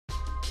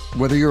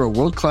Whether you're a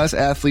world-class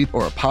athlete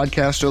or a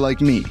podcaster like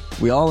me,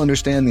 we all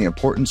understand the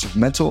importance of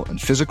mental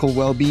and physical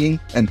well-being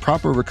and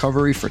proper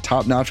recovery for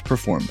top-notch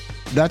performance.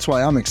 That's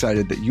why I'm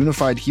excited that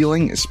Unified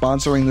Healing is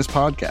sponsoring this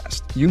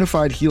podcast.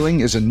 Unified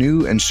Healing is a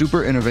new and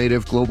super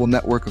innovative global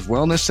network of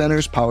wellness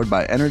centers powered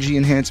by Energy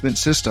Enhancement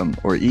System,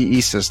 or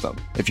EE System.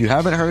 If you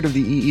haven't heard of the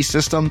EE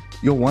System,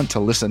 you'll want to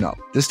listen up.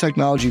 This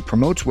technology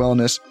promotes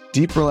wellness,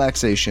 deep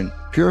relaxation,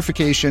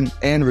 purification,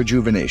 and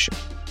rejuvenation.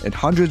 In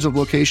hundreds of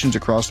locations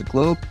across the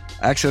globe,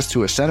 access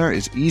to a center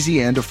is easy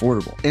and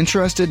affordable.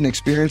 Interested in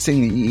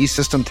experiencing the EE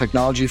System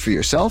technology for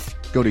yourself?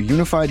 Go to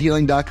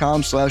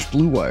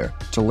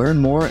unifiedhealing.com/bluewire to learn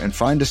more and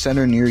find a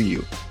center near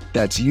you.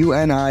 That's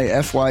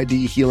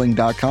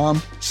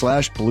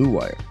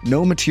unifydhealing.com/bluewire.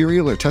 No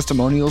material or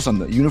testimonials on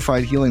the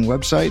Unified Healing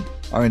website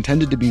are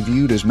intended to be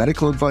viewed as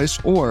medical advice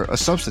or a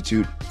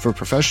substitute for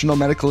professional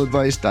medical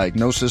advice,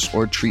 diagnosis,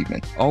 or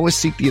treatment. Always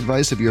seek the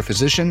advice of your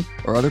physician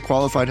or other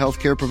qualified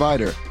healthcare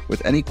provider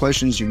with any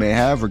questions you may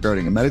have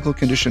regarding a medical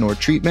condition or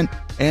treatment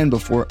and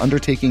before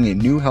undertaking a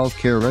new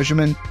healthcare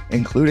regimen,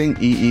 including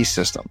EE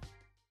System.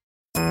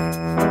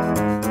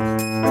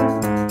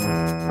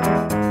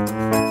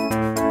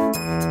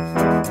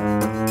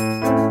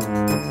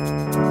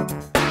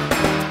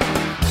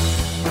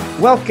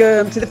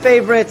 Welcome to The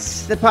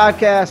Favorites, the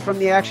podcast from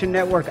the Action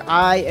Network.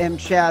 I am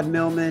Chad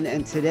Millman,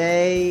 and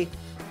today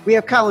we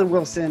have Colin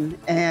Wilson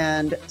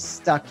and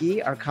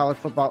Stuckey, our college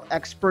football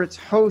experts,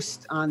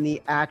 host on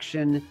the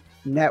Action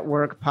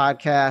Network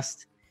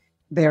podcast.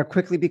 They are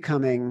quickly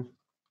becoming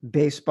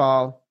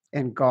baseball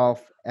and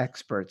golf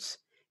experts,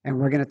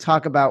 and we're going to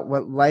talk about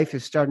what life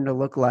is starting to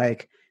look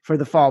like for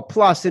the fall.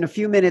 Plus, in a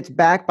few minutes,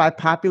 back by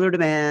popular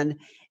demand,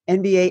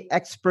 NBA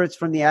experts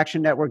from the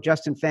Action Network,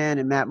 Justin Fan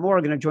and Matt Moore,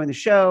 are going to join the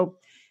show.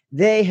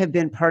 They have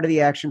been part of the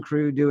Action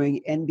crew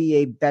doing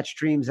NBA bet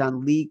streams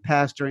on League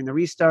Pass during the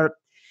restart.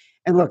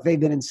 And look, they've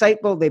been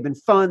insightful. They've been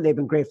fun. They've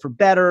been great for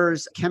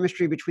bettors.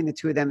 Chemistry between the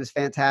two of them is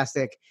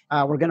fantastic.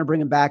 We're going to bring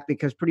them back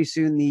because pretty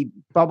soon the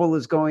bubble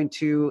is going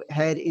to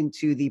head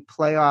into the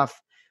playoff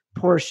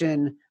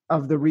portion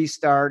of the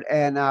restart.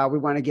 And we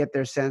want to get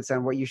their sense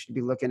on what you should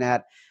be looking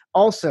at.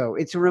 Also,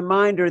 it's a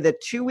reminder that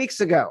 2 weeks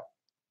ago,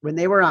 when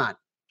they were on,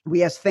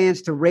 we asked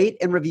fans to rate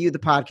and review the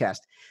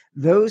podcast.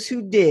 Those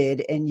who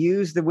did and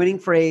used the winning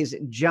phrase,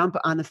 jump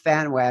on the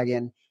fan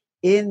wagon,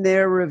 in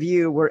their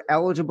review were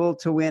eligible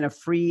to win a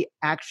free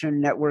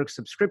Action Network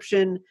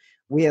subscription.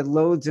 We had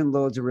loads and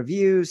loads of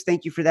reviews.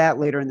 Thank you for that.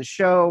 Later in the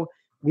show,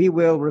 we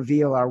will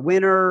reveal our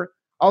winner.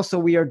 Also,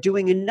 we are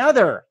doing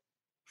another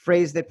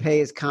phrase that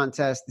pays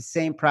contest, the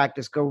same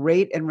practice. Go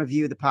rate and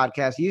review the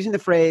podcast using the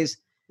phrase,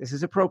 this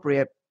is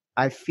appropriate,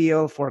 I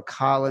feel for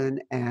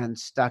Colin and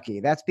Stuckey.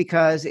 That's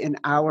because in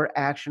our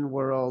Action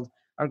world,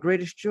 our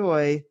greatest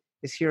joy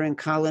is hearing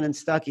Colin and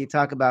Stuckey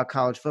talk about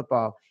college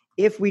football.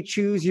 If we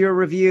choose your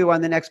review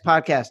on the next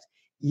podcast,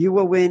 you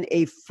will win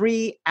a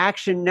free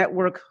Action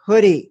Network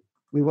hoodie.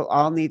 We will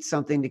all need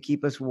something to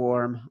keep us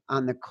warm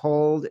on the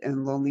cold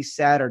and lonely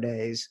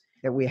Saturdays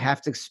that we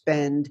have to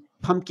spend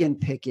pumpkin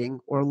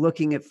picking or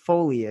looking at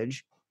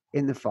foliage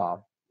in the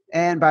fall.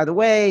 And by the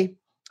way,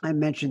 I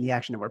mentioned the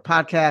Action Network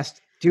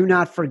podcast. Do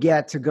not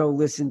forget to go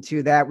listen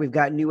to that. We've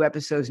got new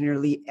episodes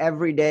nearly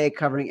every day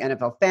covering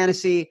NFL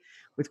fantasy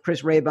with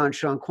Chris Raybon,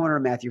 Sean Corner,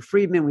 Matthew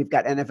Friedman. We've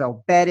got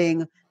NFL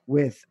betting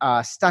with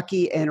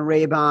Stuckey and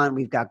Raybon.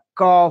 We've got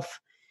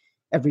golf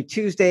every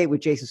Tuesday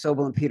with Jason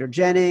Sobel and Peter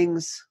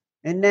Jennings.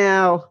 And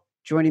now,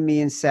 joining me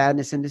in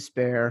sadness and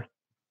despair,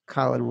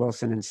 Colin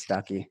Wilson and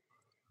Stuckey.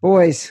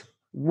 Boys,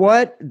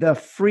 what the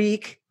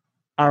freak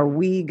are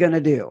we going to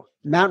do?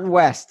 Mountain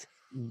West,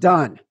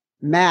 done.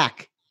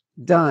 MAC,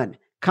 done.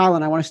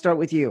 Colin, I want to start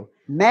with you.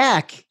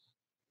 MAC,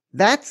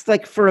 that's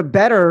like for a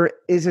bettor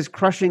is as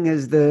crushing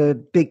as the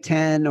Big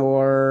 10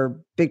 or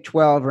Big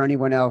 12 or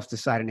anyone else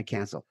deciding to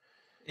cancel.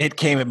 It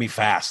came at me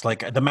fast.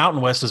 Like the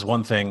Mountain West is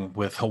one thing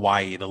with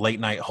Hawaii, the late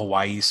night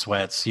Hawaii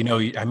sweats. You know,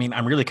 I mean,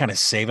 I'm really kind of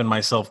saving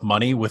myself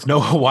money with no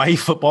Hawaii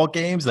football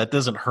games. That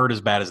doesn't hurt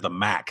as bad as the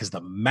MAC because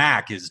the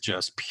MAC is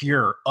just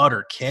pure,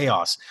 utter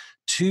chaos.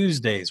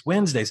 Tuesdays,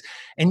 Wednesdays.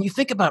 And you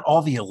think about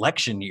all the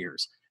election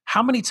years.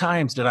 How many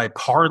times did I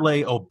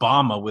parlay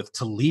Obama with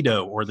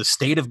Toledo or the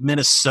state of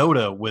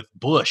Minnesota with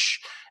Bush?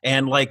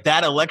 And like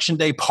that election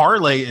day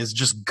parlay is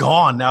just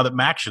gone now that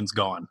Maction's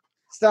gone.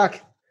 Stuck.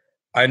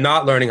 I'm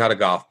not learning how to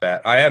golf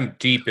bet. I am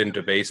deep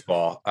into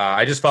baseball.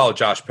 I just follow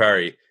Josh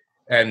Perry,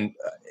 and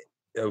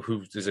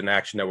who is an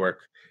Action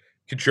Network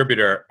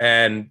contributor.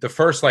 And the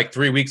first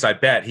 3 weeks I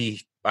bet,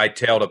 I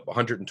tailed up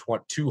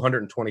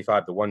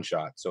 225 to one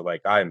shot. So I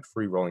am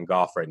free rolling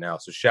golf right now.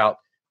 So shout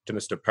to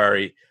Mr.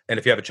 Perry. And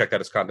if you haven't checked out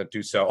his content,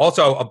 do so.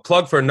 Also, a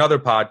plug for another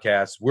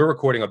podcast. We're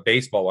recording a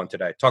baseball one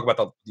today. Talk about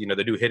the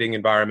new hitting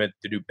environment,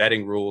 the new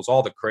betting rules,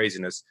 all the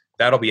craziness.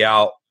 That'll be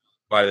out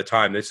by the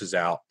time this is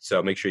out.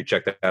 So make sure you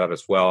check that out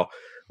as well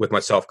with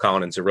myself,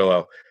 Colin, and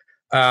Zerillo.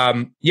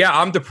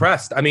 I'm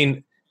depressed. I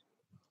mean,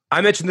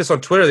 I mentioned this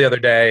on Twitter the other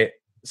day.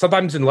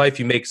 Sometimes in life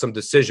you make some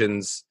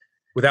decisions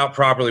without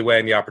properly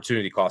weighing the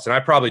opportunity cost. And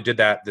I probably did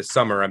that this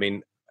summer. I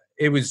mean,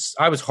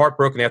 I was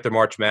heartbroken after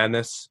March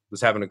Madness.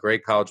 Was having a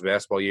great college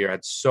basketball year. I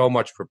had so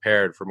much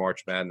prepared for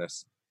March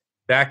Madness.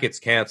 That gets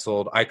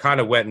canceled. I kind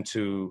of went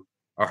into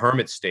a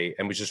hermit state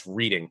and was just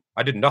reading.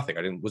 I did nothing.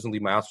 Wasn't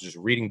leaving my house. I was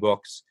just reading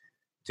books,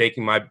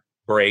 taking my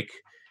break.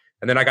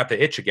 And then I got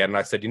the itch again. And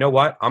I said, you know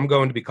what? I'm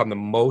going to become the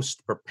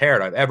most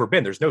prepared I've ever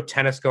been. There's no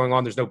tennis going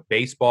on. There's no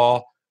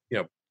baseball,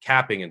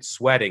 capping and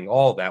sweating,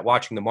 all that,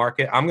 watching the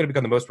market. I'm going to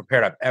become the most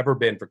prepared I've ever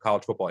been for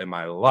college football in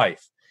my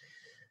life.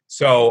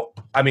 So,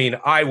 I mean,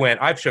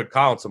 I've showed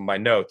Colin some of my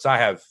notes. I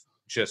have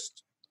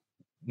just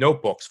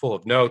notebooks full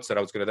of notes that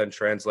I was going to then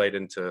translate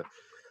onto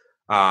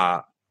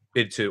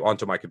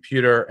my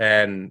computer.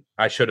 And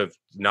I should have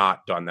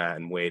not done that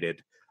and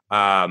waited.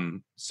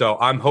 So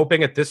I'm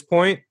hoping at this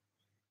point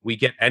we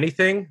get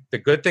anything. The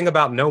good thing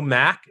about no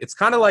Mac, it's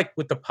kind of like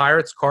with the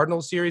Pirates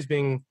Cardinals series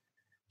being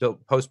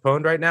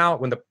postponed right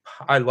now.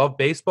 I love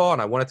baseball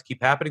and I want it to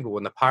keep happening, but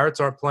when the Pirates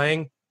aren't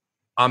playing,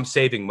 I'm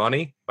saving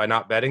money by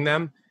not betting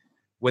them.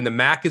 When the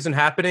MAC isn't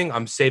happening,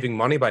 I'm saving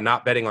money by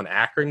not betting on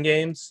Akron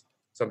games.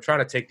 So I'm trying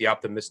to take the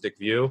optimistic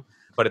view,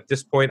 but at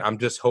this point, I'm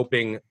just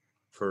hoping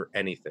for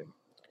anything.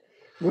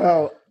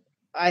 Well,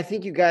 I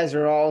think you guys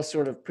are all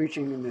sort of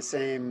preaching in the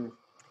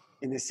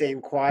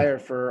same choir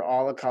for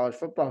all the college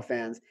football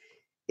fans.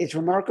 It's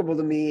remarkable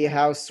to me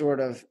how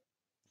sort of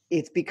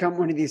it's become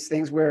one of these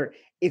things where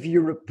if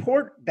you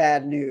report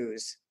bad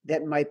news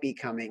that might be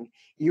coming,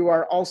 you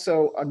are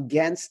also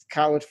against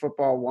college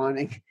football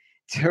wanting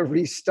to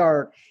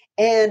restart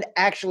and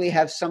actually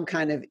have some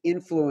kind of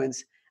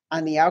influence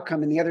on the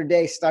outcome. And the other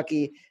day,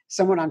 Stuckey,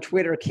 someone on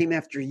Twitter came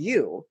after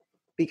you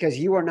because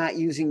you are not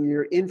using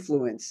your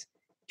influence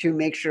to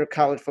make sure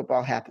college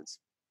football happens.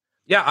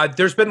 Yeah,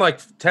 there's been like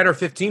 10 or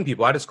 15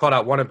 people. I just called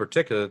out one in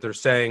particular. They're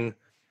saying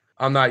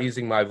I'm not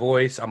using my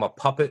voice. I'm a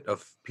puppet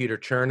of Peter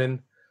Chernin.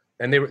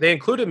 And they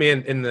included me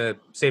in the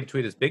same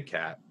tweet as Big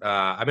Cat.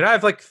 I mean, I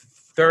have like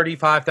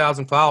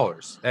 35,000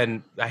 followers.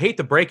 And I hate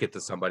to break it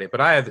to somebody,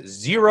 but I have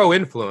zero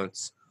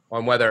influence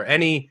on whether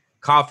any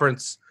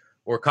conference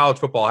or college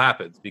football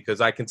happens. Because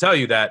I can tell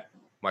you that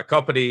my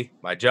company,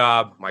 my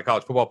job, my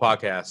college football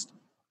podcast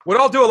would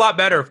all do a lot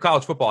better if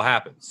college football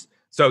happens.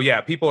 So,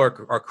 yeah, people are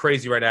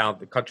crazy right now.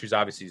 The country's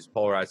obviously as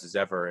polarized as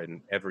ever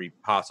in every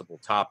possible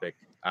topic.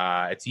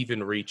 It's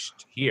even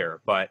reached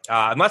here. But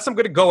unless I'm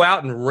going to go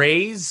out and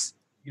raise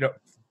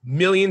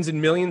millions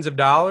and millions of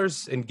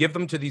dollars and give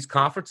them to these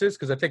conferences,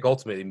 because I think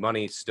ultimately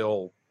money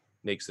still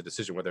makes the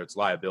decision whether it's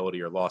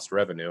liability or lost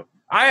revenue.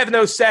 I have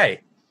no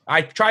say.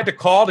 I tried to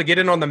call to get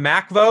in on the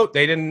MAC vote.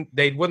 They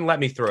wouldn't let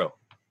me through.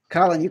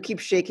 Colin, you keep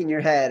shaking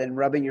your head and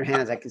rubbing your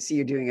hands. I can see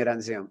you doing it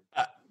on Zoom.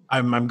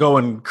 I'm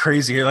going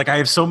crazy here. Like I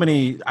have so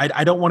many,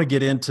 I don't want to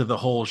get into the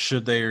whole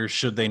should they or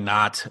should they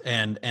not.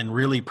 And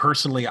really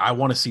personally, I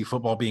want to see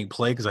football being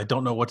played because I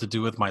don't know what to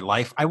do with my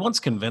life. I once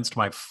convinced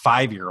my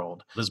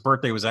 5-year-old his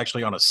birthday was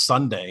actually on a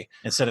Sunday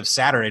instead of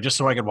Saturday, just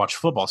so I could watch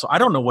football. So I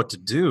don't know what to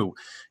do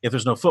if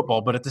there's no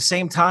football. But at the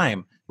same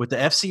time, with the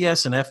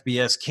FCS and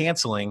FBS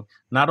canceling,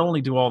 not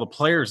only do all the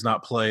players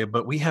not play,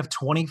 but we have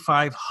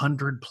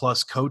 2,500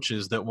 plus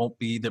coaches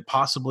that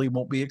possibly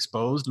won't be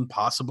exposed and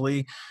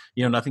possibly,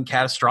 nothing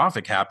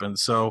catastrophic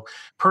happens. So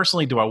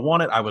personally, do I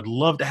want it? I would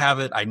love to have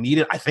it. I need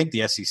it. I think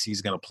the SEC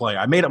is going to play.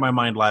 I made up my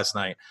mind last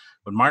night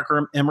when Mark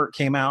Emmert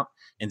came out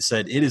and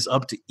said it is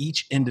up to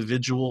each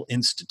individual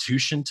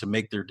institution to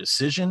make their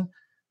decision.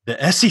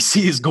 The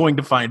SEC is going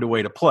to find a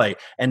way to play.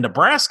 And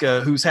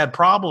Nebraska, who's had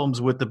problems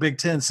with the Big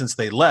Ten since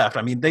they left,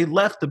 I mean, they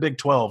left the Big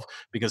 12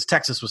 because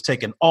Texas was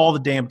taking all the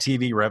damn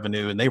TV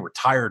revenue and they were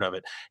tired of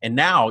it. And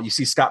now you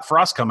see Scott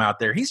Frost come out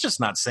there. He's just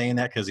not saying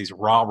that because he's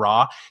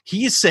rah-rah.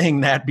 He is saying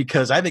that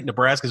because I think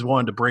Nebraska's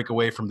wanted to break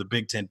away from the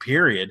Big Ten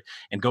period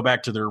and go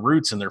back to their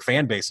roots and their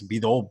fan base and be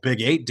the old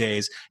Big 8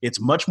 days.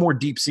 It's much more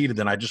deep-seated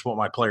than I just want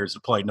my players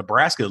to play.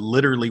 Nebraska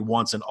literally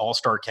wants an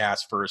all-star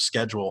cast for a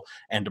schedule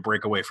and to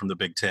break away from the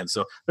Big Ten.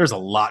 So there's a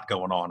lot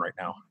going on right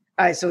now.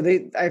 All right, so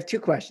I have two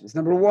questions.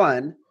 Number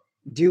one,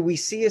 do we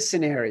see a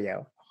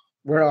scenario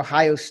where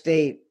Ohio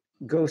State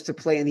goes to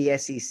play in the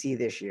SEC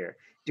this year?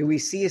 Do we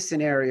see a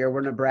scenario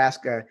where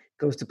Nebraska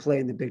goes to play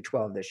in the Big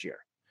 12 this year?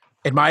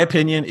 In my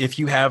opinion, if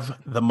you have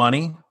the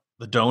money,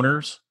 the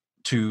donors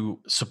to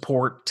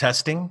support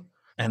testing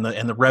and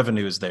the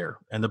revenue is there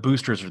and the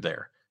boosters are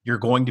there, you're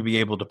going to be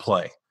able to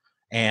play.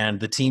 And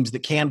the teams that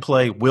can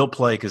play will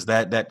play because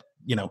that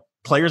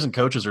players and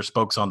coaches are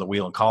spokes on the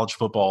wheel, and college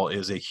football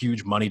is a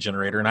huge money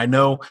generator. And I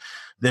know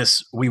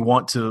we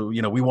want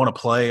to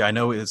play. I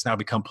know it's now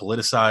become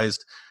politicized.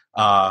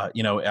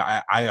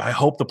 I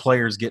hope the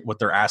players get what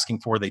they're asking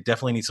for. They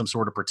definitely need some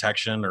sort of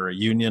protection or a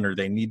union, or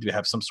they need to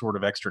have some sort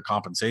of extra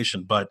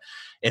compensation. But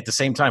at the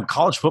same time,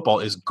 college football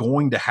is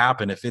going to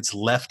happen if it's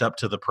left up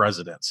to the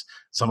presidents.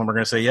 Some of them are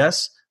going to say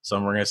yes, some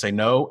of them are going to say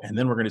no, and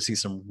then we're going to see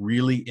some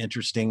really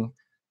interesting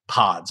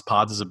pods.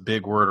 Pods is a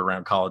big word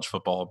around college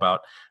football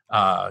about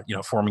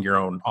forming your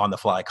own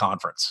on-the-fly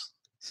conference.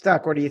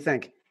 Stuck, what do you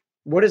think?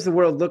 What does the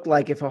world look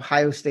like if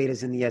Ohio State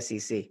is in the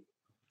SEC?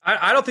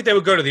 I don't think they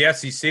would go to the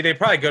SEC. They'd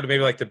probably go to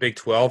maybe like the Big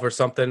 12 or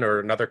something, or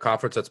another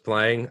conference that's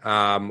playing.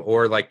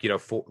 Or like,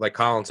 like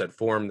Colin said,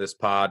 form this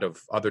pod of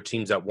other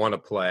teams that want to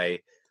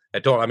play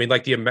that don't. I mean,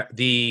 like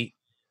we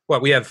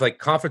have like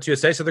Conference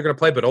USA, so they're going to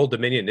play, but Old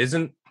Dominion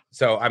isn't.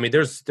 So, I mean,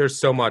 there's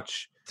so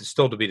much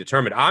still to be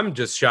determined. I'm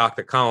just shocked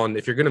that Colin,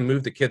 if you're going to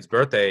move the kid's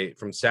birthday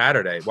from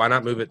Saturday, why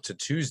not move it to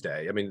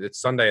Tuesday? I mean, it's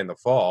Sunday in the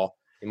fall.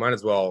 You might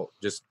as well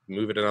just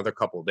move it another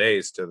couple of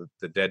days to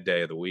the dead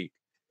day of the week.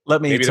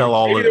 Let me maybe tell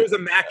all maybe of there was a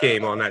MAC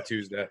game on that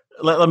Tuesday.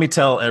 Let me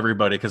tell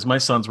everybody, because my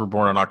sons were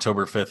born on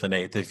October 5th and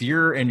 8th. If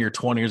you're in your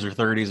 20s or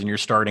 30s and you're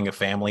starting a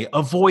family,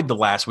 avoid the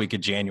last week of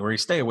January.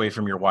 Stay away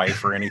from your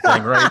wife or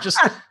anything, right? Just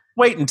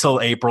wait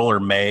until April or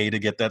May to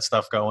get that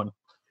stuff going.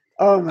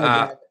 Oh, my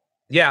God.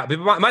 Yeah,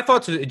 but my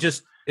thoughts are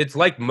it's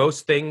like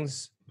most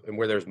things and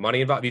where there's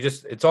money involved.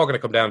 It's all going to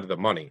come down to the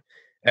money.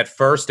 At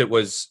first, it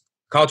was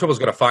college football was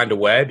going to find a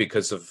way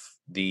because of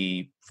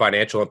the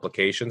financial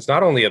implications,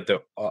 not only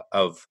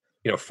of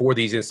for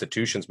these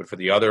institutions, but for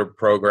the other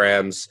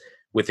programs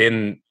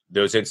within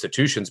those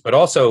institutions, but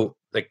also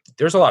like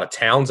there's a lot of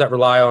towns that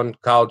rely on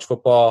college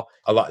football,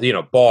 a lot,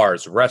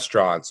 bars,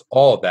 restaurants,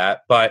 all of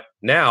that. But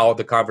now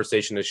the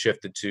conversation has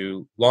shifted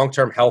to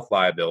long-term health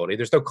liability.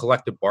 There's no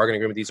collective bargaining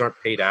agreement. These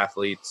aren't paid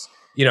athletes,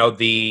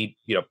 the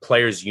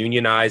players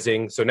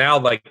unionizing. So now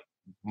like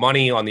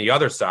money on the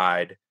other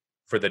side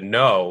for the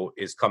no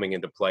is coming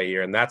into play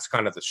here. And that's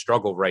kind of the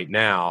struggle right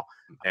now.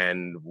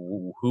 And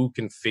who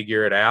can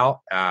figure it out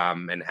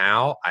and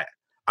how?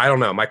 I don't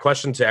know. My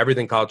question to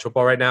everything college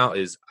football right now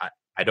is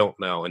I don't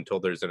know until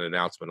there's an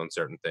announcement on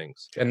certain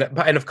things. And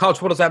if college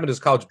football doesn't happen, is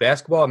college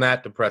basketball, and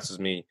that depresses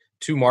me.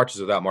 2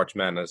 Marches without March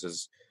Madness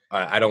is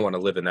I don't want to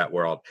live in that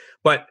world.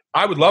 But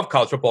I would love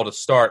college football to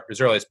start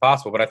as early as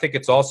possible. But I think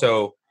it's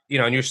also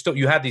and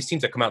you have these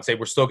teams that come out and say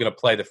we're still going to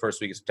play the first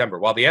week of September,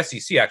 while the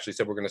SEC actually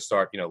said we're going to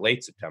start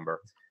late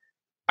September.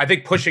 I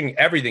think pushing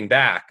everything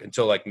back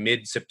until like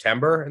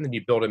mid-September, and then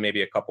you build in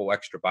maybe a couple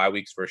extra bye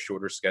weeks for a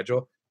shorter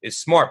schedule is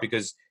smart,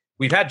 because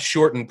we've had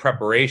shortened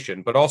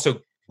preparation, but also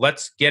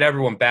let's get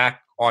everyone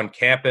back on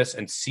campus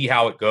and see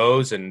how it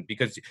goes. And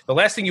because the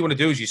last thing you want to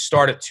do is you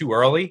start it too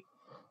early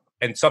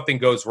and something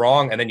goes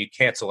wrong and then you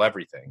cancel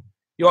everything.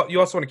 You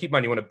also want to keep in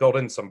mind, you want to build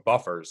in some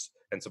buffers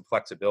and some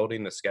flexibility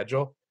in the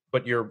schedule,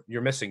 but you're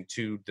missing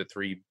 2 to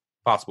 3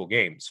 possible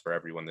games for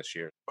everyone this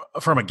year.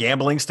 From a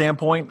gambling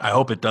standpoint, I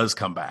hope it does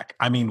come back.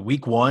 I mean,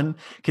 week 1,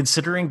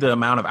 considering the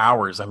amount of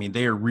hours, I mean,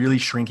 they are really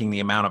shrinking the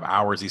amount of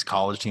hours these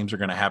college teams are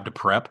going to have to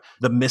prep.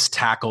 The missed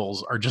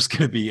tackles are just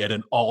going to be at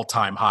an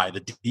all-time high.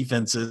 The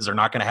defenses are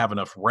not going to have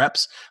enough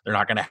reps. They're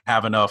not going to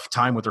have enough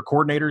time with their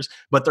coordinators,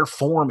 but their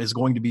form is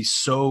going to be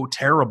so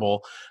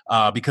terrible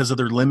because of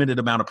their limited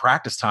amount of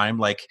practice time.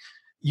 Like,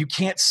 you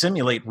can't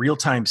simulate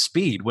real-time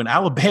speed. When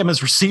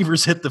Alabama's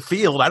receivers hit the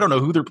field, I don't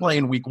know who they're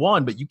playing week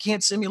 1, but you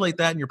can't simulate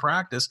that in your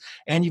practice,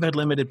 and you've had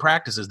limited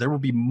practices. There will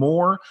be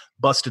more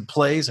busted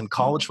plays in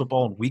college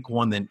football in week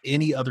 1 than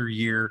any other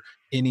year,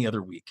 any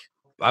other week.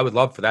 I would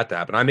love for that to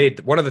happen.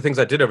 One of the things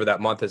I did over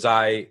that month is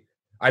I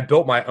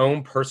built my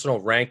own personal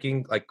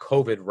ranking, like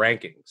COVID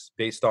rankings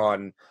based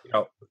on,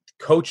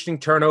 coaching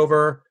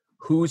turnover,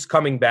 who's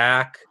coming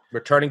back,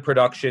 returning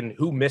production,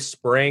 who missed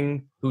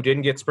spring, who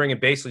didn't get spring,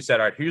 and basically said,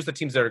 all right, here's the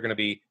teams that are going to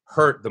be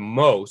hurt the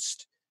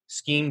most,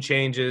 scheme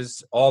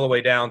changes, all the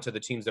way down to the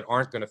teams that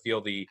aren't going to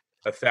feel the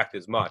effect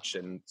as much.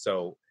 And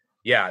so,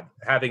 yeah,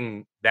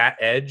 having that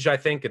edge, I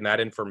think, and that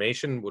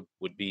information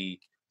would be,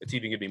 it's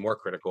even going to be more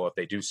critical if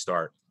they do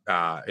start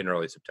in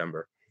early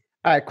September.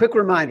 All right, quick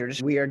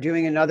reminders. We are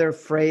doing another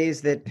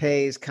Phrase That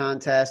Pays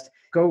contest.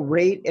 Go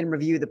rate and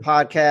review the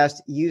podcast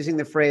using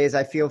the phrase,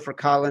 I feel for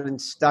Colin and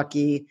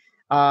Stuckey.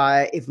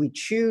 If we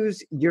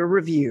choose your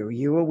review,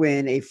 you will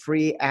win a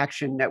free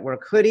Action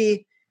Network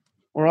hoodie.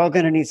 We're all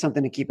going to need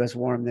something to keep us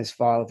warm this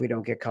fall if we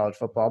don't get college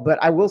football. But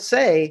I will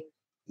say,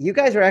 you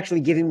guys are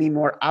actually giving me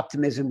more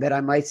optimism that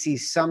I might see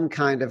some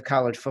kind of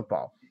college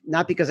football.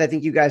 Not because I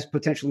think you guys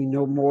potentially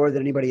know more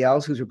than anybody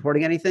else who's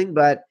reporting anything,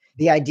 but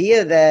the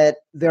idea that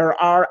there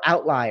are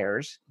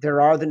outliers,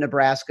 there are the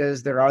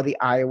Nebraskas, there are the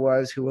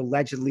Iowas who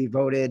allegedly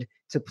voted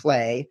to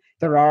play.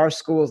 There are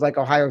schools like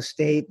Ohio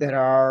State that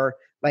are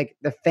like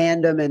the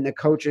fandom and the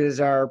coaches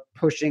are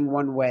pushing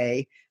one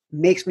way,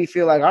 makes me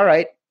feel like, all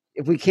right,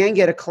 if we can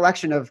get a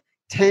collection of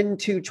 10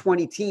 to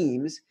 20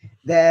 teams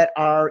that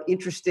are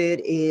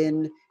interested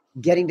in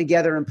getting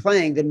together and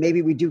playing, then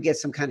maybe we do get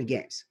some kind of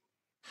games.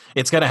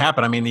 It's going to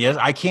happen. I mean,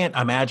 I can't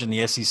imagine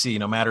the SEC,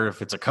 no matter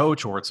if it's a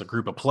coach or it's a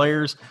group of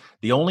players,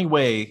 the only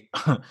way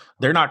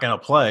they're not going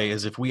to play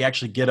is if we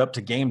actually get up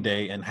to game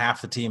day and half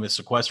the team is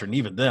sequestered. And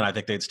even then, I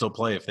think they'd still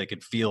play if they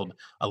could field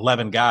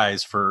 11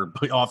 guys for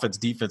offense,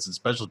 defense, and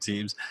special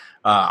teams.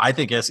 I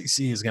think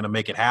SEC is going to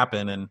make it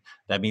happen, and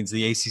that means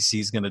the ACC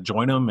is going to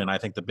join them, and I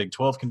think the Big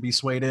 12 can be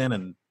swayed in,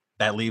 and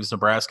that leaves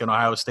Nebraska and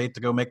Ohio State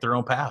to go make their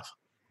own path.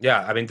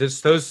 Yeah, I mean,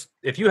 those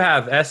if you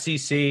have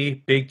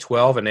SEC, Big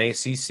 12, and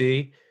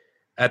ACC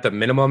at the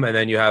minimum, and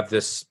then you have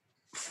this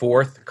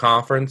fourth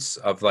conference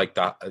of like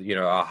a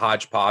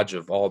hodgepodge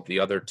of all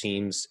the other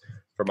teams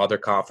from other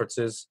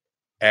conferences,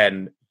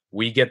 and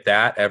we get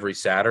that every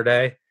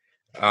Saturday,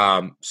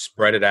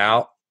 spread it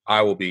out,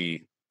 I will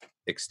be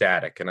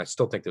ecstatic. And I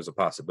still think there's a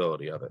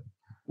possibility of it.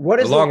 What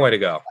is a long way to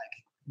go.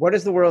 What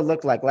does the world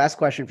look like? Last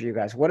question for you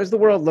guys. What does the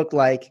world look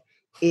like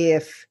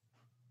if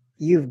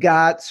you've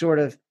got sort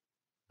of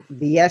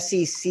the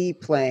SEC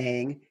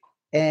playing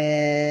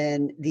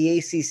and the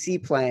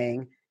ACC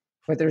playing,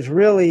 but there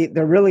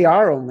really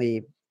are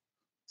only,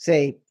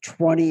 say,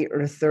 20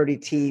 or 30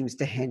 teams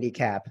to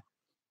handicap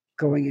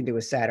going into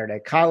a Saturday?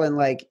 Colin,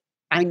 like,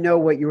 I know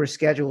what your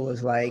schedule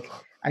is like.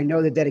 I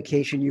know the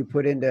dedication you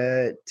put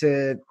into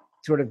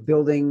sort of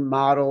building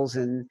models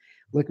and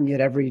looking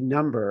at every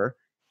number.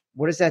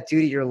 What does that do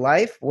to your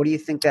life? What do you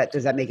think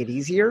does that make it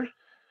easier?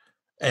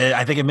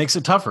 I think it makes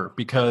it tougher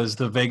because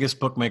the Vegas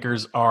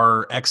bookmakers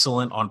are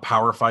excellent on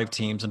Power 5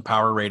 teams and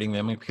power rating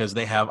them because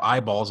they have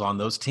eyeballs on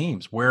those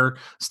teams. Where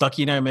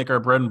Stuckey and I make our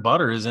bread and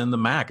butter is in the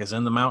MAC, is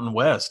in the Mountain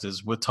West,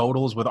 is with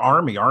totals, with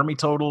Army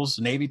totals,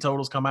 Navy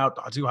totals come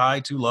out too high,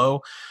 too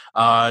low.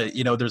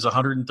 There's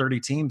 130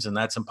 teams, and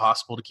that's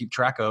impossible to keep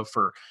track of.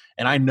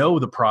 And I know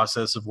the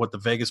process of what the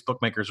Vegas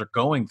bookmakers are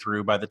going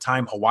through. By the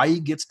time Hawaii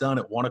gets done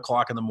at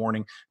 1:00 in the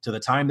morning to the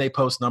time they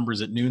post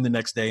numbers at noon the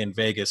next day in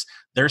Vegas,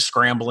 they're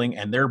scrambling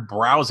and they're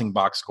browsing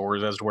box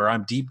scores as to where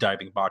I'm deep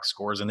diving box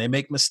scores, and they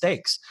make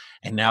mistakes.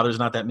 And now there's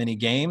not that many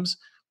games.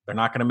 They're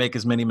not going to make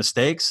as many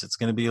mistakes. It's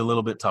going to be a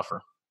little bit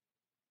tougher.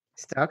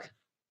 Stuck?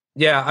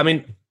 Yeah. I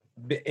mean,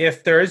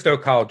 if there is no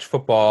college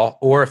football,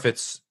 or if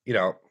it's,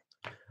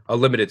 a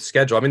limited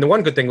schedule. I mean, the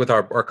one good thing with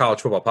our college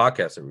football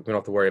podcast is we don't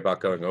have to worry about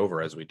going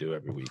over as we do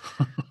every week.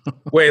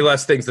 way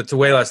less things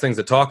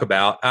to talk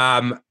about.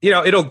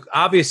 It'll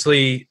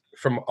obviously,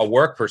 from a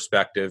work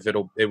perspective,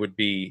 it would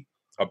be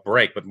a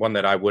break, but one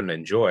that I wouldn't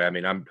enjoy. I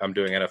mean, I'm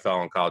doing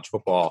NFL and college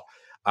football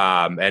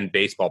and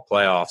baseball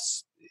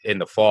playoffs in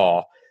the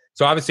fall.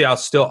 So obviously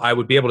I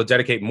would be able to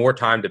dedicate more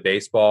time to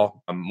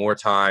baseball, more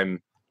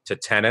time to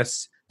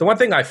tennis. The one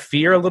thing I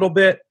fear a little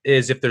bit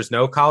is if there's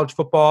no college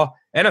football.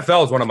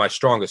 NFL is one of my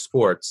strongest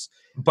sports,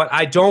 but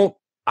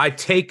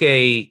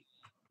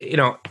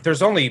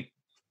there's only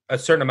a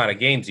certain amount of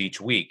games each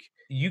week.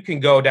 You can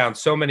go down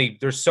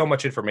there's so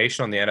much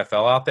information on the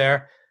NFL out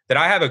there that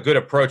I have a good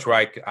approach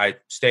where I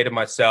stay to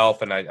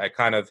myself and I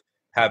kind of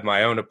have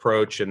my own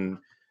approach. And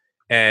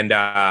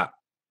I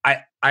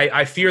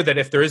fear that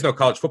if there is no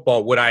college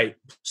football, would I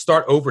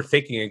start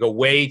overthinking and go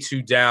way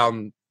too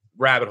down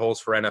rabbit holes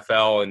for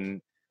NFL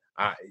and,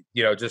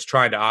 just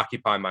trying to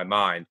occupy my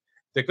mind.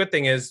 The good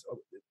thing is,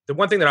 the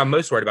one thing that I'm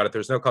most worried about, if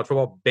there's no college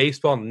football,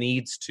 baseball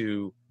needs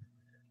to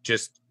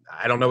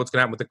I don't know what's going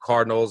to happen with the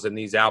Cardinals and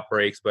these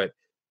outbreaks, but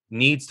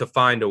needs to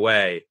find a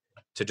way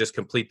to just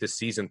complete this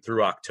season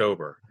through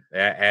October.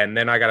 And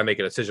then I got to make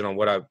a decision on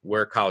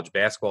where college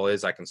basketball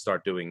is. I can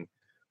start doing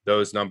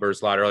those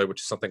numbers a lot earlier,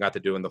 which is something I have to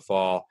do in the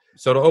fall.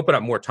 So it'll open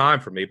up more time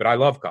for me, but I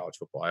love college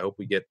football. I hope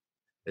we get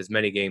as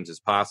many games as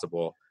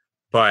possible.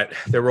 But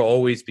there will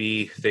always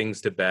be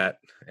things to bet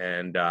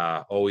and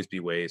always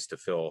be ways to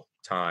fill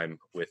time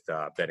with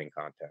betting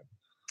content.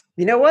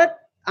 You know what?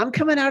 I'm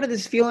coming out of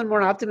this feeling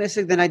more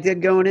optimistic than I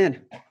did going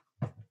in.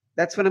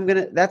 That's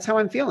how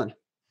I'm feeling.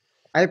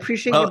 I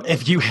appreciate. Well,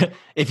 if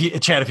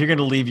Chad, if you're going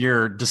to leave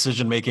your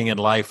decision making in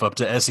life up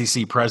to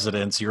SEC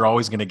presidents, you're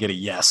always going to get a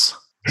yes.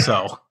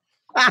 So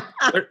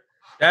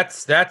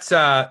that's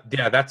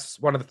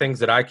one of the things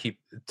that I keep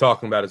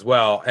talking about as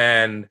well.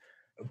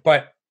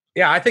 But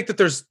yeah, I think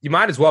that you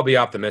might as well be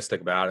optimistic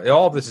about it.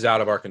 All of this is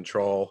out of our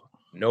control.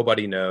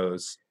 Nobody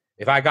knows.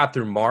 If I got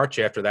through March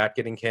after that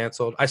getting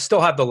canceled, I still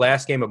have the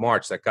last game of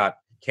March that got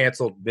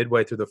canceled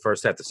midway through the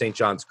first half, the St.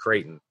 John's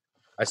Creighton.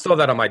 I still have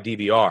that on my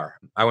DVR.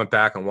 I went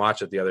back and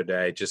watched it the other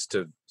day just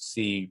to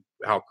see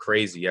how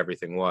crazy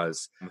everything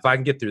was. If I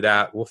can get through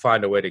that, we'll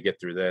find a way to get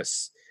through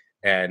this.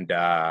 And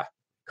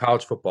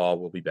college football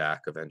will be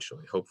back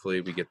eventually.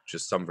 Hopefully we get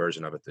just some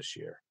version of it this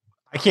year.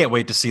 I can't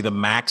wait to see the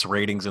max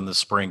ratings in the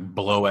spring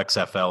blow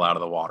XFL out of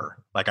the water.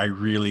 Like, I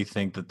really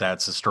think that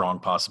that's a strong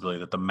possibility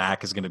that the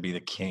MAC is going to be the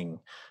king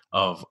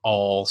of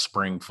all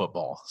spring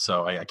football.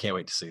 So I can't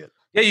wait to see it.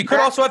 Yeah, you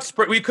could also have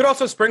we could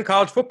also spring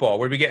college football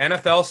where we get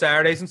NFL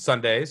Saturdays and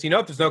Sundays.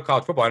 If there's no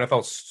college football,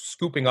 NFL's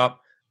scooping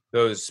up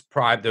those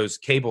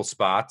cable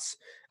spots.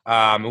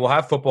 We'll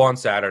have football on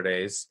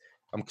Saturdays.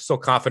 I'm still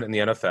confident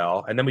in the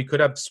NFL. And then we could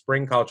have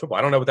spring college football.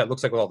 I don't know what that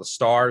looks like with all the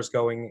stars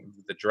going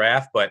the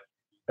draft, but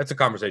that's a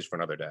conversation for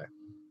another day.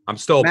 I'm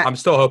still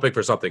hoping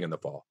for something in the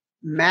fall.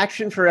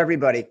 Action for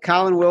everybody.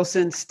 Colin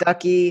Wilson,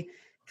 Stuckey,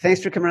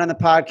 thanks for coming on the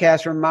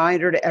podcast.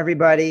 Reminder to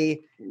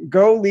everybody,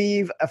 go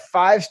leave a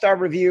 5-star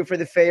review for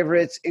the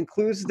favorites.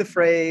 Include the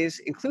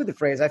phrase,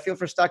 I feel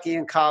for Stuckey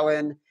and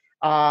Colin.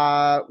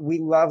 We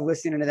love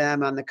listening to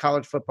them on the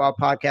College Football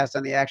Podcast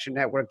on the Action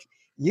Network.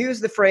 Use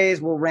the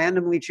phrase, we'll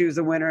randomly choose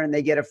the winner, and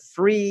they get a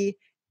free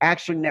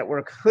Action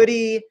Network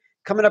hoodie.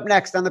 Coming up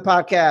next on the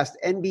podcast,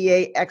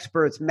 NBA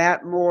experts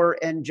Matt Moore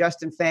and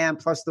Justin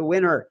Pham, plus the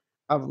winner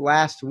of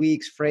last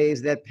week's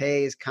Phrase That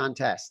Pays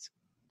contest.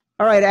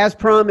 All right, as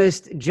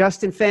promised,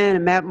 Justin Pham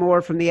and Matt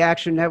Moore from the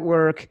Action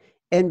Network,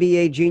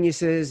 NBA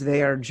geniuses.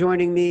 They are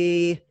joining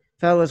me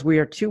Fellas, we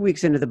are 2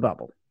 weeks into the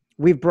bubble.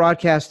 We've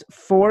broadcast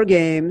 4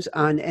 games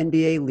on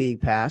NBA League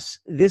Pass.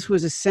 This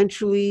was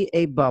essentially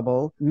a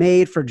bubble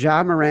made for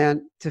Ja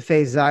Morant to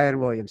face Zion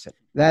Williamson.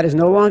 That is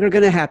no longer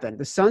going to happen.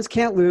 The Suns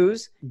can't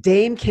lose.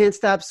 Dame can't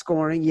stop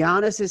scoring.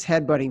 Giannis is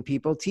headbutting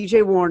people.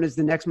 TJ Warren is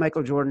the next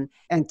Michael Jordan.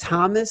 And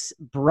Thomas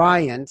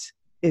Bryant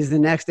is the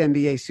next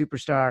NBA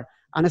superstar.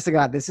 Honest to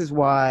God, this is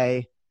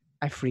why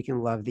I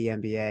freaking love the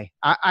NBA.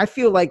 I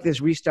feel like this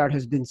restart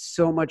has been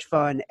so much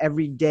fun.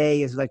 Every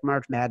day is like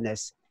March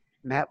Madness.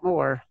 Matt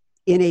Moore,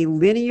 in a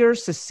linear,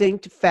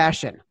 succinct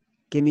fashion,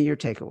 give me your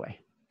takeaway.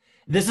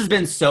 This has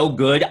been so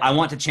good. I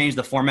want to change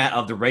the format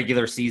of the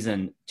regular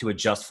season to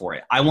adjust for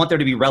it. I want there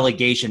to be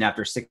relegation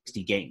after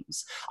 60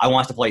 games. I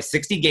want us to play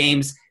 60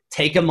 games,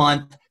 take a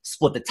month,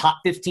 split the top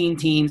 15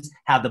 teams,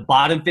 have the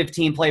bottom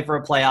 15 play for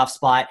a playoff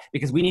spot,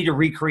 because we need to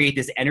recreate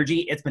this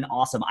energy. It's been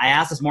awesome. I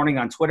asked this morning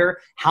on Twitter,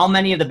 how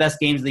many of the best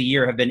games of the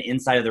year have been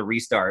inside of the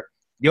restart?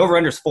 The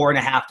over-under is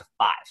 4.5 to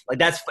 5.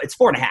 It's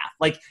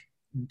 4.5.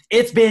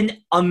 It's been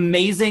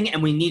amazing,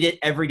 and we need it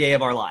every day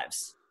of our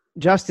lives.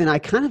 Justin, I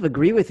kind of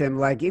agree with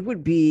him. It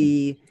would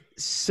be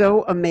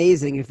so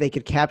amazing if they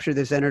could capture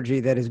this energy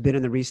that has been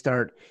in the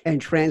restart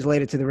and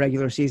translate it to the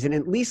regular season,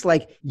 and at least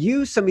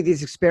use some of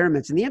these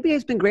experiments. And the NBA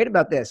has been great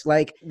about this.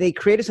 They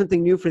created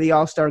something new for the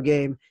All-Star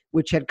game,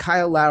 which had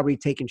Kyle Lowry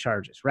taking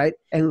charges, right?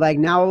 And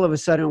now all of a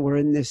sudden we're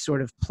in this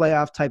sort of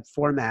playoff type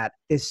format,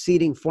 this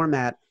seeding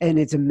format, and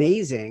it's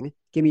amazing.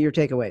 Give me your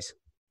takeaways.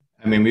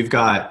 I mean, we've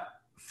got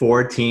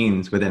 4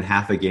 teams within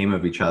half a game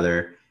of each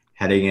other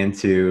heading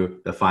into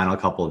the final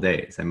couple of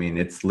days. I mean,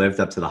 it's lived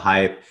up to the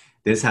hype.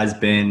 This has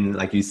been,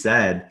 like you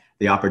said,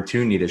 the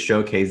opportunity to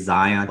showcase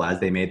Zion as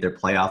they made their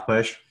playoff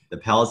push. The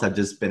Pels have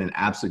just been an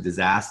absolute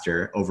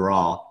disaster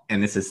overall,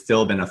 and this has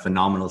still been a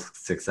phenomenal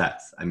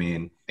success. I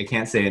mean, I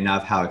can't say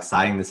enough how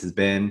exciting this has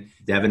been.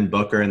 Devin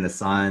Booker and the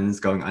Suns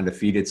going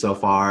undefeated so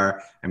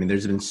far. I mean,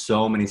 there's been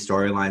so many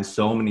storylines,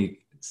 so many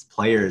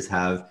players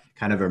have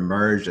kind of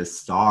emerged as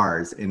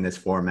stars in this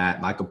format.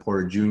 Michael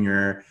Porter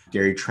Jr.,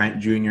 Gary Trent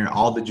Jr.,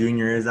 all the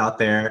juniors out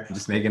there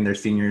just making their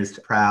seniors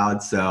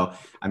proud. So,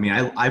 I mean,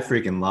 I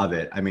freaking love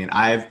it. I mean,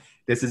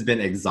 this has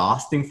been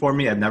exhausting for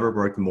me. I've never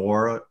worked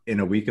more in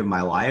a week of my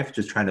life,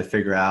 just trying to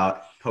figure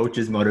out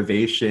coaches'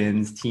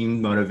 motivations,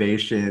 team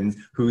motivations,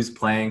 who's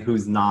playing,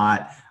 who's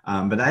not.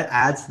 But that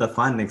adds to the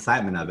fun and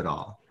excitement of it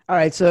all. All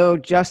right. So,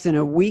 Justin,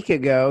 a week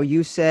ago,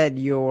 you said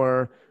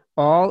your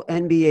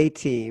all-NBA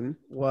team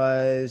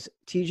was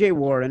TJ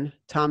Warren,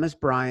 Thomas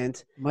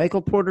Bryant,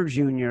 Michael Porter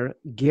Jr.,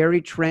 Gary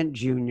Trent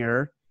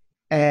Jr.,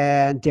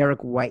 and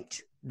Derek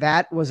White.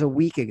 That was a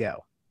week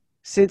ago.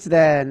 Since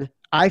then,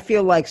 I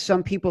feel like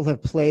some people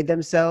have played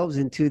themselves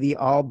into the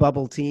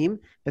all-bubble team,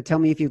 but tell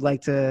me if you'd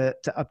like to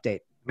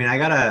update. I mean, I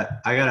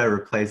gotta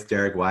replace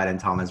Derek White and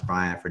Thomas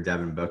Bryant for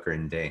Devin Booker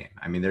and Dame.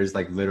 I mean, there's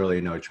literally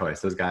no choice.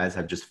 Those guys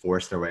have just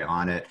forced their way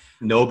on it.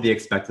 Nobody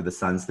expected the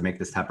Suns to make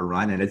this type of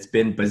run, and it's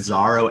been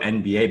bizarro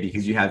NBA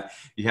because you have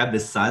the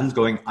Suns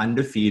going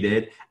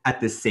undefeated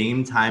at the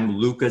same time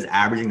Luka's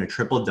averaging a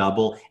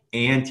triple-double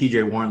and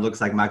TJ Warren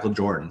looks like Michael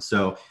Jordan.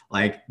 So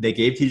they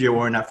gave TJ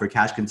Warren up for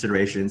cash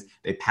considerations.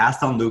 They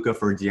passed on Luka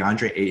for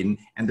DeAndre Ayton,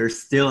 and they're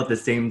still at the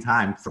same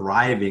time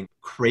thriving.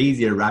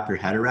 Crazy to wrap your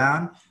head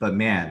around. But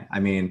man, I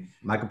mean,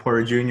 Michael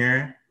Porter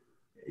Jr.,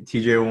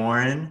 TJ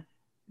Warren,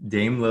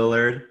 Dame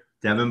Lillard,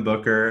 Devin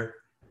Booker,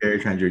 Gary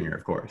Trent Jr.,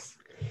 of course.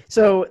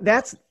 So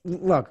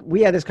look,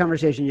 we had this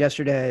conversation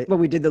yesterday when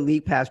we did the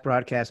League Pass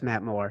broadcast,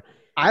 Matt Moore.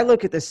 I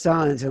look at the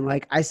Suns and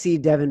I see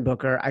Devin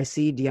Booker, I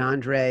see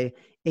DeAndre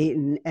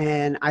Ayton,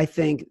 and I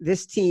think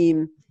this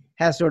team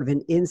has sort of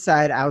an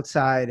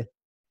inside-outside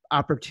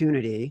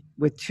opportunity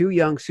with 2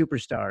 young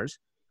superstars.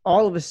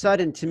 All of a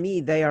sudden, to me,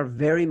 they are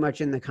very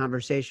much in the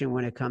conversation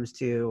when it comes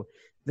to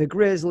the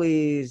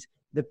Grizzlies,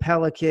 the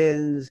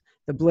Pelicans,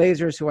 the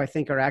Blazers, who I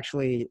think are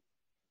actually,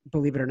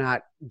 believe it or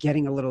not,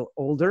 getting a little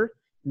older,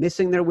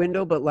 missing their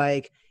window. But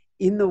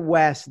in the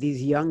West,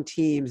 these young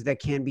teams that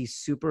can be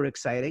super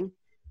exciting.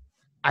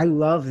 I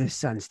love this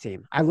Suns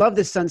team.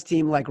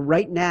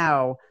 Right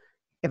now,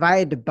 if I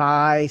had to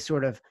buy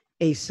sort of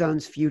a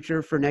Suns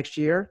future for next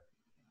year,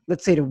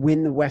 let's say to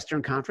win the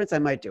Western Conference, I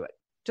might do it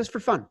just for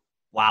fun.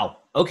 Wow.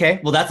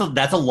 Okay. Well,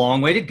 that's a long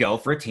way to go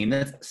for a team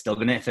that's still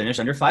going to finish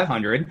under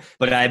 500,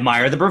 but I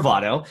admire the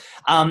bravado.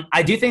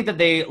 I do think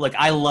that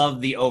I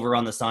love the over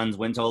on the Suns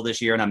win total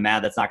this year, and I'm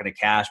mad that's not going to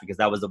cash because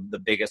that was the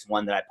biggest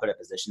one that I put a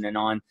position in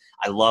on.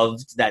 I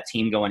loved that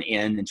team going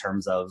in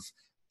terms of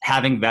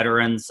having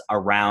veterans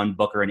around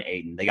Booker and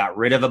Ayton. They got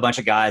rid of a bunch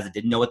of guys that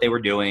didn't know what they were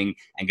doing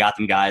and got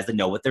them guys that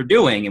know what they're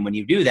doing. And when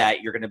you do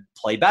that, you're going to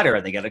play better.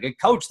 And they got a good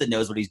coach that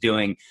knows what he's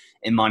doing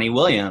in Monty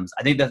Williams.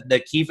 I think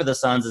the key for the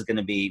Suns is going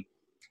to be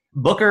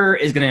Booker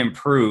is going to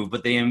improve,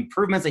 but the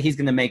improvements that he's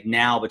going to make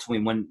now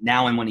between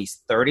now and when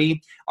he's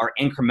 30 are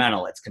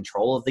incremental. It's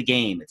control of the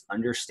game. It's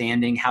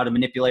understanding how to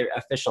manipulate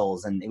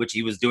officials, and which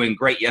he was doing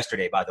great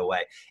yesterday, by the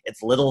way.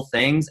 It's little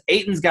things.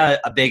 Ayton's got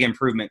a big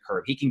improvement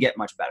curve. He can get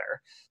much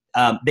better.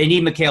 They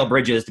need Mikal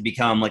Bridges to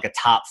become like a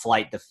top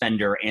flight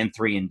defender and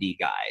 3-and-D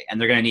guy, and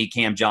they're going to need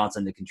Cam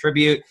Johnson to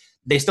contribute.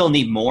 They still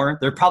need more.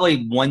 They're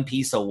probably one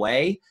piece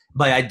away,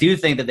 but I do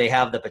think that they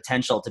have the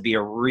potential to be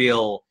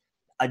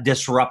a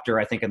disruptor,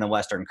 I think, in the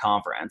Western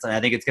Conference. And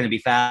I think it's going to be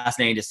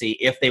fascinating to see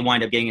if they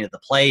wind up getting into the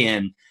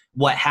play-in,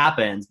 what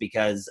happens,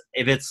 because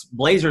if it's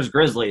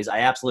Blazers-Grizzlies, I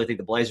absolutely think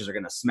the Blazers are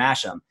going to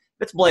smash them.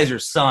 If it's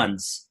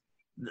Blazers-Suns,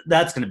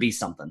 that's going to be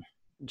something.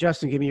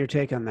 Justin, give me your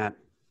take on that.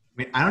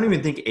 I mean, I don't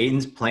even think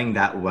Ayton's playing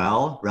that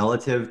well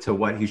relative to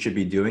what he should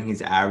be doing.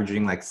 He's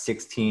averaging like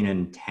 16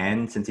 and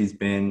 10 since he's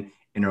been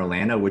in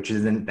Orlando, which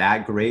isn't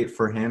that great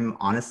for him,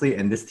 honestly.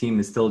 And this team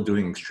is still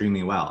doing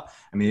extremely well.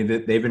 I mean,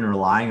 they've been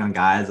relying on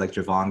guys like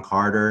Javon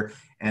Carter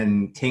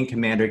and team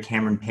commander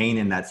Cameron Payne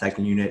in that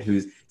second unit,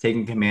 who's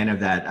taking command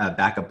of that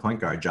backup point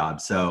guard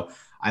job. So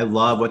I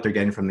love what they're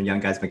getting from the young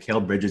guys.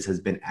 Mikal Bridges has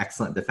been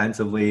excellent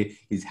defensively.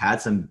 He's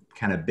had some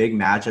kind of big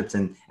matchups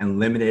and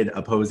limited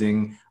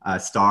opposing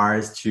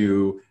stars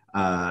to,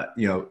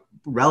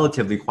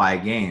 relatively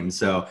quiet games.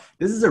 So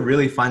this is a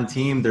really fun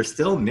team. They're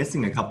still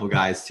missing a couple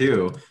guys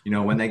too.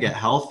 When they get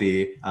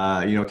healthy,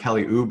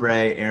 Kelly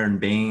Oubre, Aaron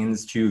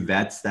Baines, two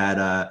vets that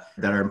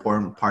are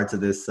important parts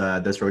of this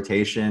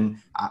rotation.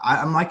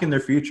 I'm liking their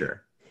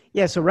future.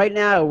 Yeah. So right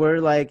now we're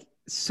like,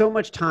 so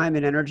much time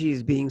and energy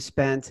is being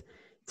spent,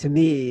 to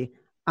me,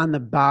 on the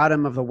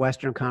bottom of the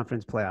Western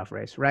Conference playoff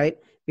race, right?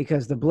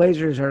 Because the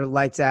Blazers are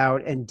lights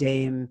out and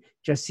Dame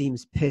just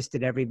seems pissed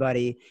at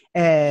everybody.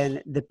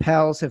 And the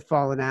Pels have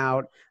fallen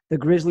out. The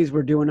Grizzlies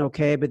were doing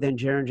okay, but then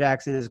Jaren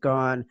Jackson is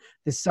gone.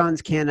 The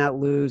Suns cannot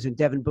lose, and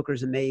Devin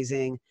Booker's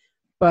amazing.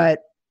 But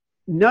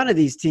none of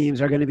these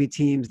teams are going to be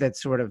teams that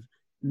sort of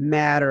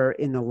matter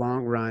in the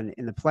long run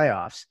in the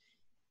playoffs.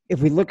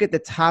 If we look at the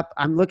top,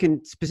 I'm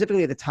looking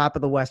specifically at the top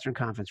of the Western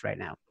Conference right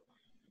now.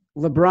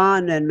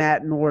 LeBron and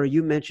Matt Moore,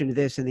 you mentioned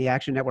this in the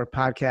Action Network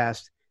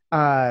podcast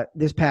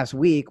this past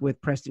week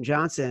with Preston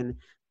Johnson.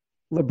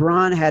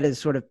 LeBron had his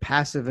sort of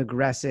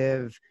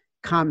passive-aggressive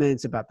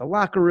comments about the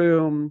locker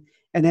room.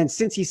 And then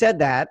since he said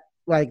that,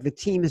 like, the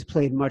team has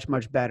played much,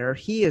 much better.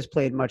 He has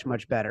played much,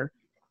 much better.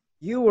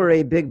 You were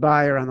a big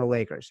buyer on the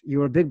Lakers. You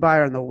were a big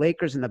buyer on the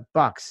Lakers and the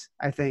Bucks,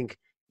 I think,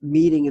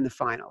 meeting in the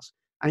finals.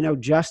 I know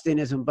Justin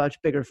is a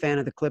much bigger fan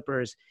of the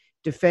Clippers.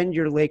 Defend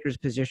your Lakers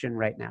position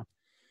right now.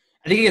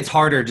 I think it gets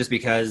harder just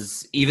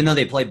because even though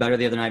they played better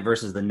the other night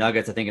versus the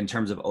Nuggets, I think in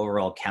terms of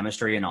overall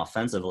chemistry and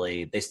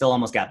offensively, they still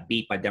almost got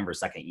beat by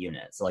Denver's second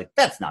unit. So, like,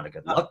 that's not a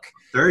good look.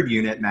 Third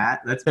unit,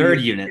 Matt. Let's be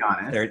third unit.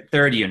 honest.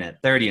 Third unit.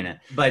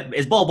 But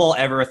is Bol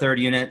ever a third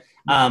unit?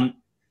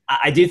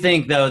 I do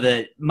think, though,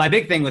 that my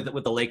big thing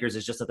with the Lakers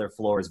is just that their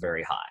floor is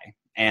very high.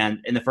 And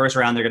in the first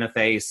round, they're going to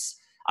face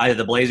either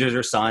the Blazers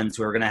or Suns,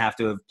 who are going to have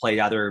played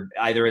either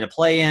in a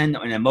play-in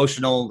or an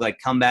emotional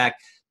comeback.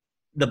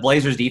 The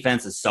Blazers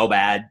defense is so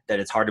bad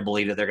that it's hard to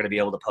believe that they're going to be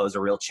able to pose a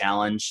real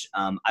challenge.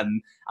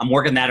 I'm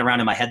working that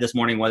around in my head this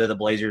morning, whether the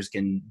Blazers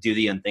can do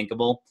the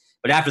unthinkable.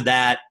 But after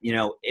that,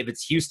 if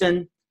it's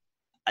Houston,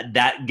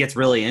 that gets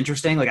really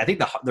interesting. Like, I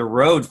think the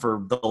road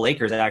for the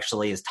Lakers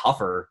actually is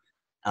tougher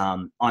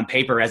on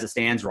paper as it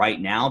stands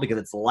right now, because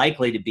it's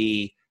likely to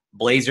be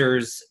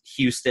Blazers,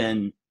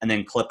 Houston, and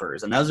then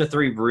Clippers. And those are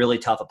three really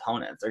tough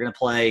opponents. They're going to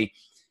play,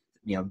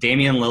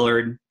 Damian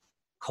Lillard,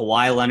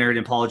 Kawhi Leonard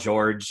and Paul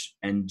George,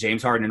 and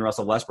James Harden and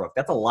Russell Westbrook.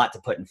 That's a lot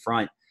to put in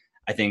front,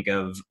 I think,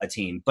 of a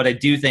team. But I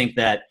do think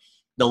that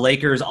the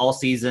Lakers all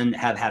season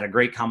have had a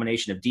great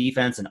combination of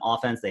defense and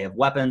offense. They have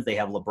weapons. They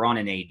have LeBron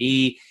and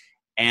AD.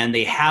 And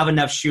they have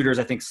enough shooters,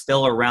 I think,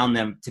 still around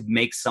them to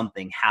make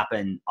something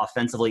happen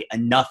offensively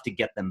enough to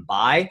get them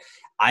by.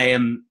 I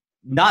am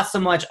not so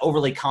much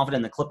overly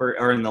confident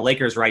in the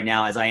Lakers right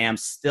now as I am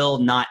still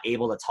not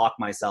able to talk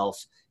myself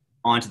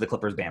onto the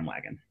Clippers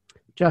bandwagon.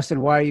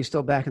 Justin, why are you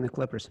still back in the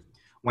Clippers?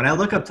 When I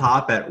look up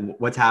top at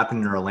what's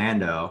happened in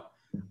Orlando,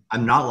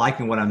 I'm not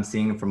liking what I'm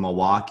seeing from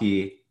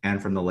Milwaukee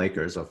and from the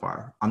Lakers so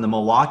far. On the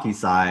Milwaukee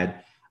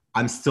side,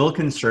 I'm still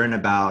concerned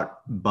about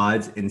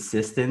Bud's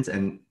insistence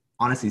and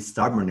honestly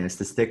stubbornness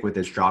to stick with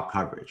this drop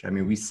coverage. I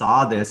mean, we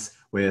saw this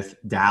with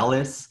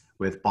Dallas,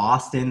 with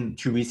Boston,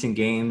 2 recent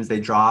games they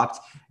dropped.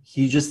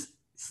 He's just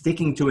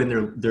sticking to it,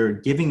 and they're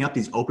giving up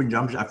these open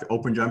jumpers after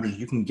open jumpers.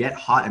 You can get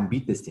hot and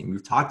beat this team.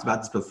 We've talked about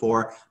this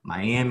before.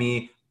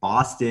 Miami,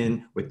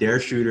 Boston, with their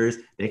shooters,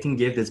 they can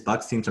give this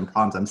Bucks team some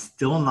problems. I'm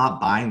still not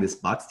buying this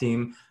Bucks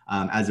team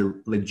as a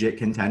legit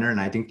contender,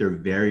 and I think they're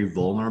very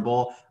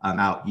vulnerable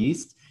out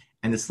east.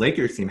 And this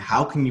Lakers team,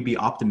 how can you be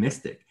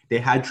optimistic? They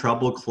had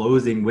trouble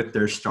closing with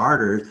their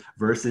starters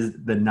versus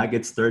the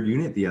Nuggets third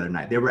unit the other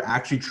night. They were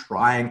actually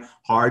trying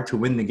hard to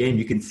win the game.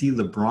 You can see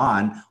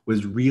LeBron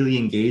was really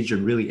engaged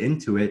and really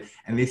into it,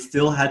 and they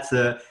still had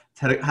to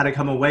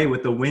come away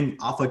with the win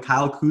off a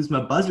Kyle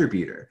Kuzma buzzer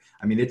beater.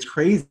 I mean, it's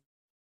crazy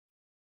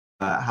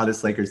how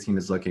this Lakers team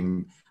is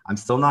looking. I'm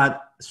still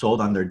not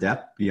sold on their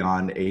depth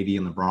beyond AD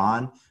and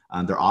LeBron.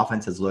 Their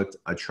offense has looked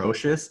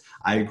atrocious.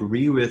 I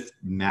agree with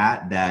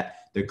Matt that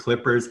the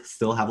Clippers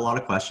still have a lot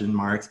of question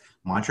marks.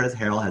 Montrezl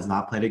Harrell has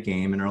not played a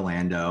game in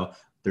Orlando.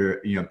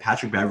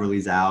 Patrick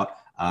Beverley's out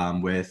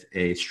with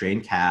a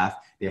strained calf.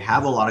 They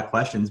have a lot of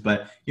questions,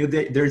 but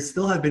there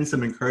still have been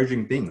some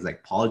encouraging things.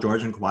 Like Paul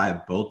George and Kawhi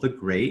have both looked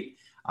great.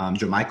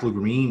 JaMychal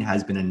Green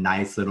has been a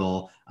nice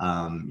little,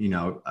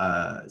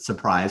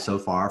 surprise so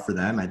far for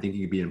them. I think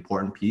he could be an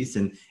important piece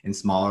in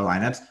smaller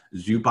lineups.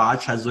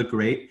 Zubac has looked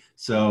great.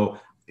 So,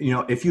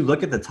 if you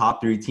look at the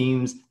top three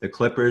teams, the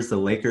Clippers, the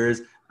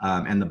Lakers,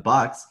 and the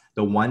Bucks,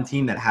 the one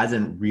team that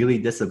hasn't really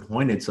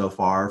disappointed so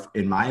far,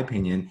 in my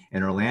opinion,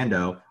 in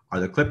Orlando are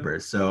the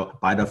Clippers. So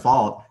by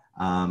default,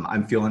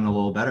 I'm feeling a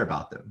little better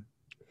about them.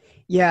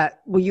 Yeah.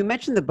 Well, you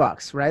mentioned the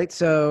Bucks, right?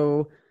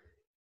 So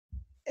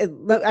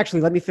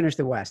actually, let me finish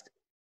the West,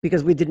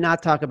 because we did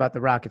not talk about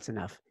the Rockets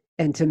enough.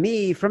 And to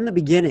me, from the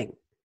beginning,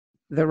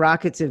 the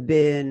Rockets have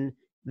been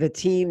the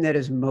team that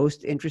is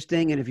most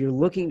interesting. And if you're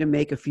looking to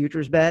make a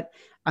futures bet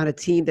on a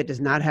team that does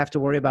not have to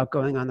worry about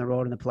going on the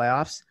road in the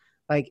playoffs,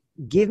 like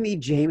give me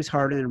James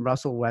Harden and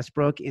Russell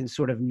Westbrook in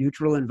sort of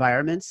neutral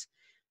environments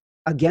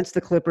against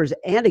the Clippers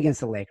and against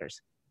the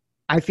Lakers.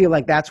 I feel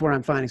like that's where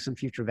I'm finding some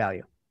future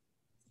value.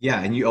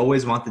 Yeah. And you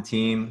always want the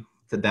team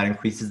that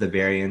increases the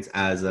variance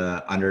as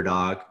a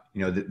underdog.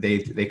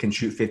 They can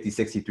shoot 50,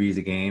 60 threes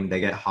a game. They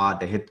get hot.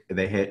 They hit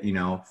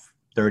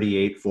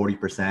 38,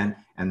 40%,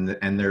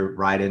 and they're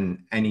right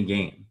in any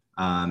game.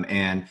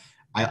 And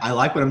I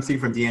like what I'm seeing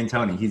from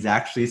D'Antoni. He's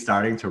actually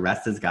starting to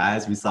rest his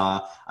guys. We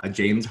saw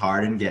James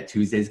Harden get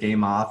Tuesday's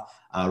game off.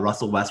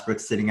 Russell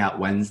Westbrook sitting out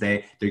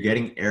Wednesday. They're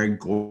getting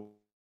Eric Gordon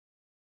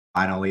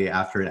finally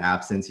after an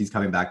absence. He's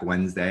coming back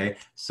Wednesday.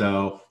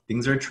 So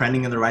things are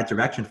trending in the right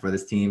direction for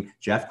this team.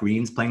 Jeff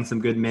Green's playing some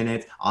good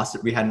minutes.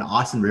 We had an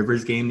Austin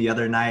Rivers game the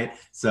other night.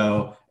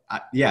 So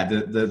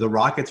the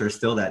Rockets are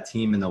still that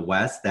team in the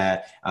West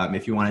that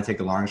if you want to take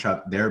a long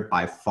shot, they're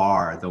by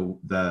far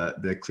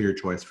the clear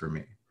choice for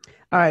me.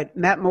 All right,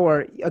 Matt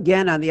Moore,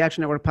 again on the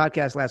Action Network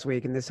podcast last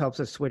week, and this helps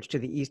us switch to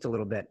the East a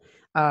little bit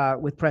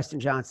with Preston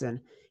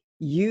Johnson.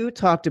 You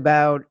talked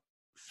about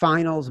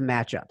finals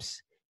matchups,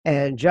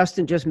 and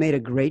Justin just made a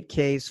great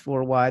case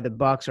for why the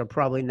Bucks are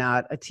probably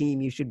not a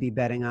team you should be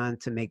betting on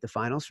to make the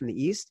finals from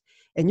the East.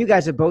 And you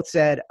guys have both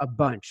said a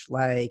bunch,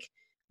 like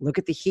look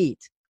at the Heat,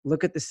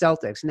 look at the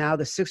Celtics. Now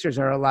the Sixers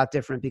are a lot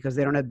different because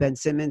they don't have Ben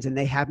Simmons and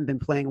they haven't been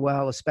playing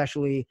well,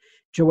 especially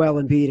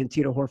Joel Embiid and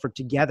Tito Horford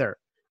together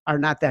are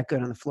not that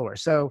good on the floor.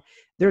 So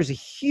there's a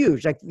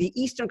huge, like the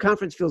Eastern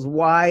Conference feels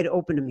wide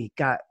open to me.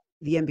 God,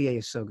 the NBA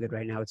is so good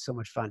right now. It's so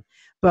much fun.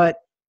 But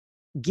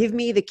give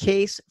me the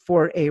case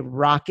for a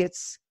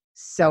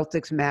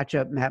Rockets-Celtics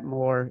matchup, Matt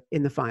Moore,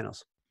 in the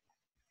finals.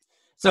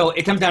 So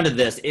it comes down to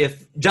this.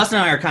 If Justin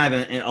and I are kind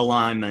of in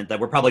alignment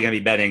that we're probably going to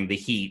be betting the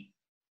Heat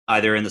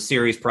either in the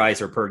series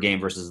price or per game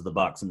versus the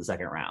Bucks in the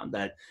second round.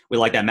 That we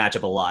like that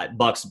matchup a lot.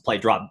 Bucks play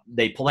drop.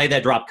 They play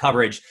that drop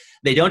coverage.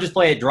 They don't just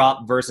play a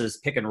drop versus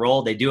pick and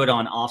roll. They do it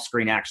on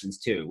off-screen actions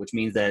too, which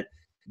means that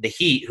the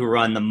Heat, who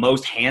run the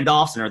most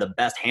handoffs and are the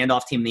best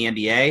handoff team in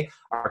the NBA,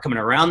 are coming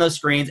around those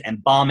screens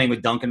and bombing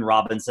with Duncan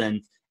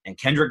Robinson and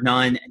Kendrick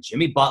Nunn and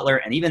Jimmy Butler.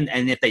 And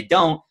if they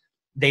don't,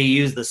 they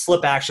use the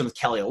slip action with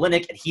Kelly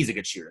Olynyk, and he's a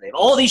good shooter. They have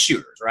all these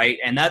shooters, right?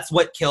 And that's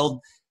what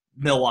killed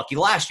Milwaukee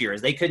last year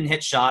is they couldn't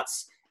hit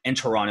shots, and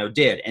Toronto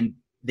did. And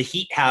the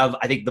Heat have,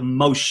 I think, the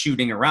most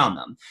shooting around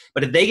them.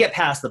 But if they get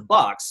past the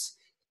Bucks,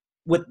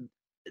 with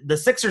the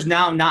Sixers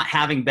now not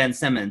having Ben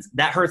Simmons,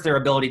 that hurts their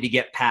ability to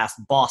get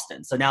past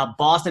Boston. So now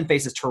Boston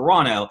faces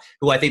Toronto,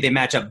 who I think they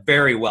match up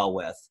very well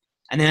with.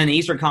 And then in the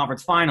Eastern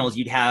Conference Finals,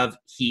 you'd have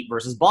Heat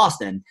versus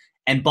Boston.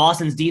 And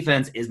Boston's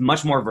defense is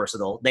much more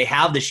versatile. They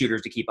have the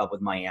shooters to keep up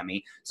with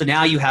Miami. So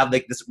now you have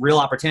this real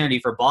opportunity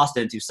for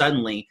Boston to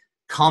suddenly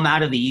come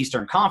out of the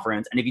Eastern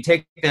Conference. And if you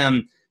take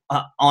them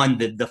on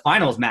the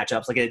finals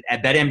matchups, like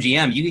at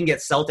BetMGM, you can get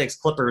Celtics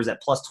Clippers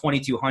at plus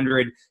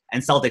 2,200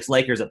 and Celtics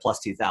Lakers at plus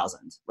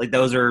 2,000. Like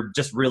those are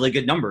just really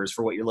good numbers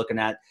for what you're looking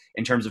at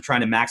in terms of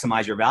trying to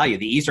maximize your value.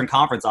 The Eastern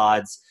Conference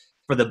odds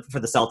for the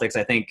Celtics,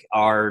 I think,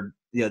 are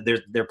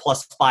they're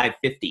plus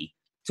 550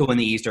 to win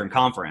the Eastern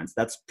Conference.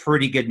 That's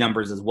pretty good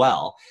numbers as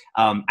well.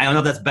 I don't know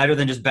if that's better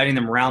than just betting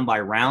them round by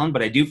round,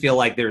 but I do feel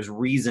like there's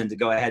reason to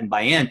go ahead and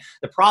buy in.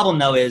 The problem,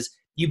 though, is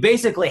you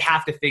basically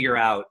have to figure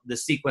out the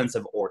sequence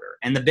of order.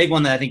 And the big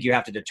one that I think you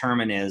have to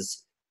determine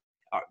is,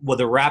 will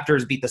the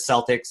Raptors beat the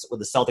Celtics? Will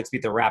the Celtics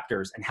beat the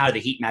Raptors? And how do the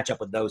Heat match up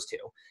with those two?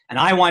 And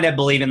I wind up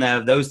believing that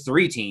of those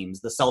three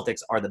teams, the Celtics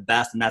are the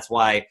best. And that's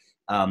why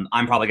I'm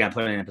probably going to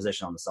put it in a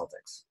position on the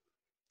Celtics.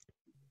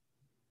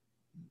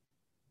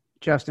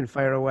 Justin,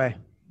 fire away.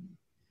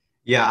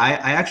 Yeah, I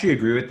actually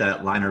agree with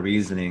that line of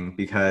reasoning,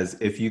 because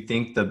if you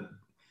think the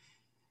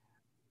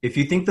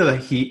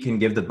Heat can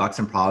give the Bucks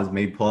some problems,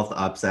 maybe pull off the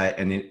upset,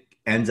 and it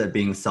ends up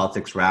being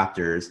Celtics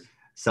Raptors.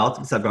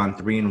 Celtics have gone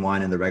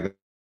 3-1 in the regular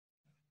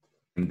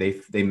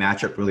They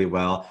match up really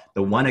well.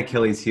 The one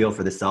Achilles heel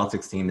for the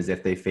Celtics team is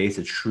if they face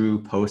a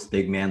true post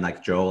big man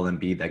like Joel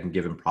Embiid that can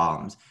give him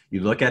problems.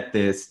 You look at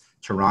this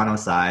Toronto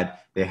side,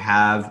 they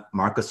have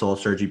Marc Gasol,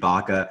 Serge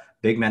Ibaka,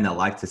 big men that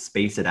like to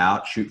space it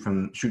out, shoot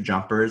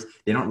jumpers.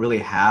 They don't really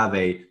have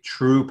a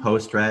true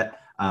post threat.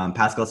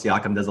 Pascal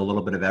Siakam does a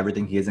little bit of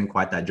everything. He isn't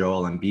quite that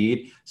Joel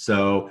Embiid.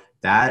 So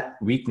that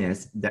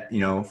weakness that,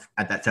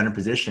 at that center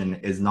position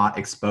is not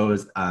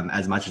exposed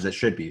as much as it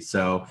should be.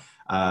 So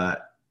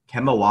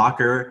Kemba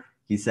Walker,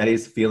 he said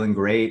he's feeling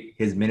great.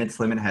 His minutes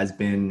limit has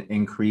been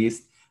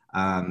increased.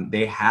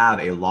 They have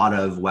a lot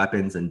of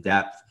weapons and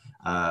depth.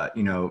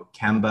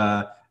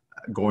 Kemba,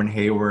 Gordon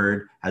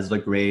Hayward has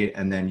looked great.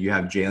 And then you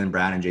have Jaylen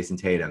Brown and Jason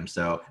Tatum.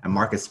 And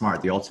Marcus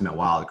Smart, the ultimate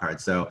wild card.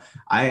 So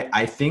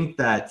I think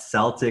that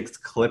Celtics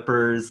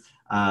Clippers,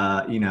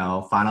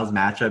 finals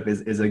matchup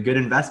is a good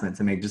investment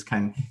to make. Just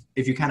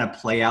if you kind of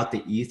play out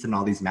the East and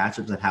all these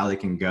matchups and how they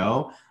can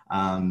go.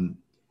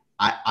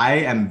 I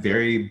am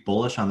very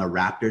bullish on the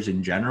Raptors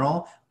in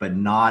general, but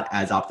not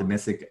as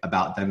optimistic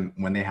about them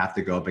when they have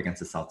to go up against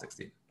the Celtics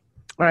team.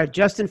 All right,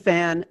 Justin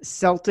Fan,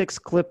 Celtics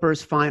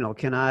Clippers final.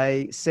 Can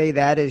I say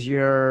that is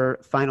your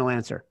final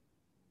answer?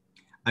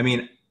 I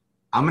mean,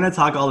 I'm going to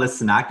talk all this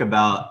smack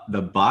about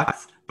the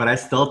Bucks, but I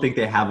still think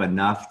they have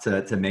enough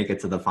to make it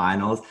to the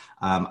finals.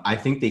 I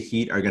think the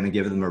Heat are going to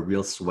give them a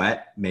real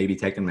sweat, maybe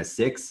take them to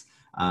 6,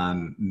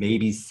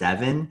 maybe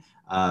 7.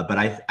 But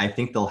I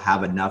think they'll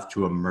have enough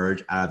to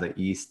emerge out of the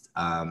East.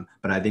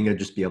 But I think it'll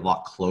just be a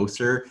lot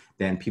closer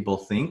than people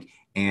think.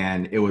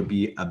 And it would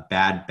be a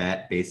bad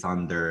bet based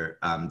on their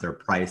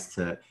price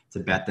to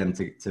bet them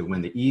to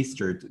win the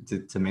East or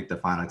to make the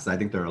final. Because I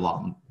think they're a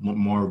lot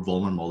more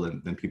vulnerable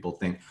than people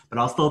think. But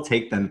I'll still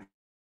take them.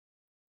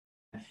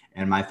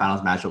 And my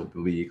finals matchup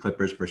will be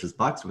Clippers versus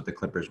Bucks, with the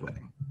Clippers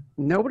winning.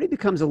 Nobody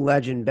becomes a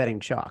legend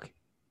betting chalk.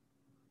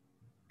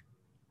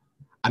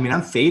 I mean,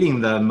 I'm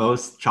fading the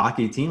most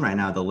chalky team right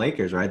now, the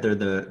Lakers, right? They're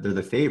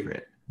the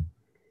favorite.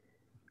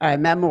 All right,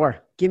 Matt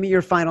Moore, give me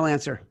your final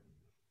answer.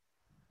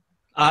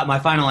 My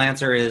final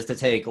answer is to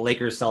take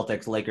Lakers,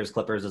 Celtics, Lakers,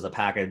 Clippers as a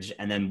package,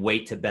 and then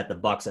wait to bet the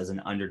Bucks as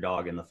an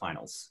underdog in the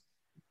finals.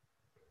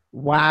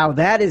 Wow,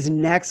 that is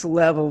next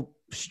level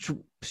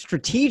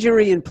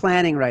strategery and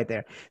planning right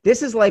there.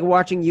 This is like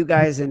watching you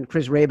guys and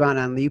Chris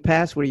Raybon on League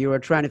Pass, where you are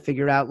trying to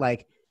figure out,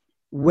 like,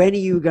 when are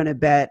you going to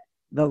bet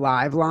the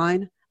live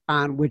line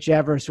on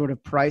whichever sort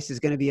of price is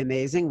going to be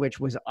amazing, which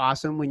was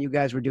awesome when you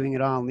guys were doing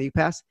it all on League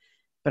Pass.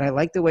 But I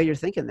like the way you're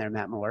thinking there,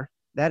 Matt Moore.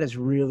 That is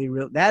really,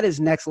 that is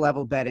next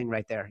level betting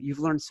right there. You've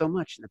learned so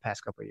much in the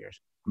past couple of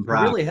years. I'm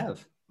proud. I really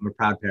have. I'm a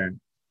proud parent.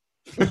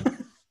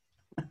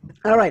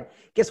 All right.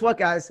 Guess what,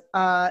 guys?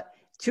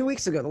 2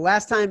 weeks ago, the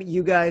last time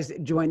you guys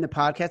joined the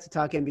podcast to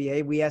talk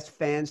NBA, we asked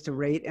fans to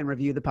rate and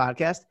review the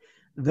podcast.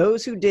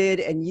 Those who did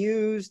and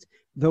used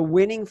the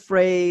winning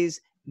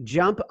phrase,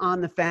 jump on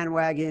the fan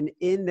wagon,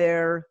 in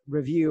their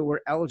review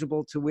were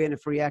eligible to win a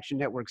Free Action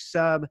Network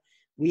sub.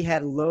 We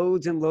had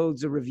loads and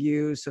loads of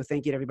reviews, so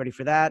thank you to everybody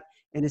for that.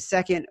 In a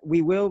second,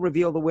 we will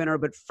reveal the winner,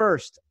 but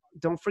first,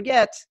 don't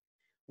forget,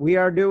 we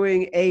are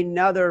doing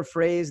another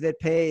phrase that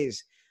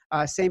pays.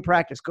 Same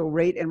practice. Go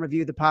rate and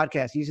review the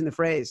podcast using the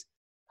phrase,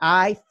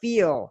 I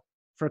feel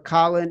for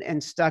Colin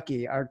and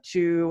Stuckey, our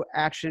 2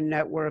 Action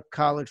Network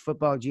college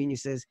football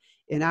geniuses.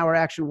 In our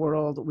Action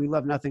world, we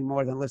love nothing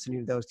more than listening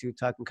to those 2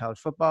 talking college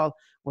football.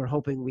 We're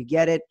hoping we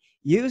get it.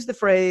 Use the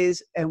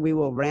phrase, and we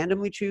will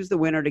randomly choose the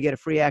winner to get a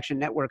Free Action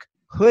Network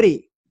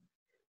hoodie.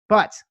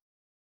 But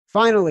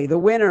finally, the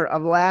winner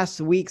of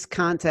last week's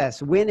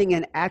contest, winning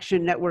an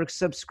Action Network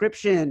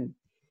subscription,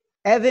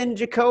 Evan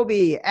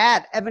Jacoby,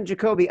 at Evan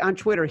Jacoby on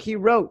Twitter. He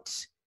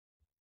wrote,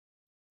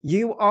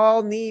 you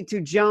all need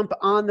to jump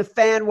on the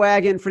fan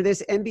wagon for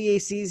this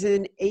NBA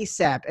season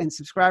ASAP and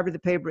subscribe to the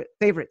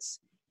favorites.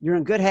 You're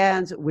in good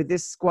hands with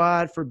this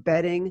squad for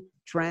betting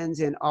trends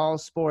in all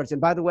sports.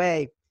 And by the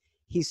way,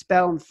 he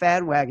spelled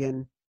fan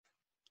wagon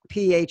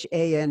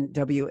PHANWAGON.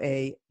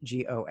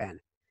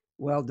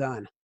 Well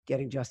done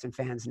getting Justin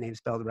Fan's name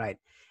spelled right.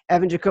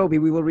 Evan Jacoby,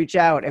 we will reach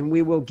out and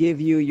we will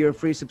give you your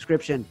free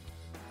subscription.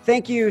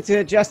 Thank you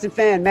to Justin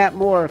Fan, Matt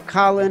Moore,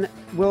 Colin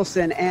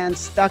Wilson, and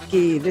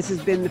Stuckey. This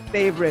has been The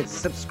Favorites.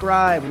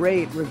 Subscribe,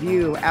 rate,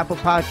 review, Apple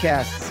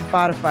Podcasts,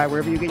 Spotify,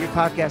 wherever you get your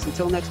podcasts.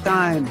 Until next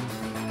time,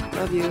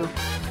 love you.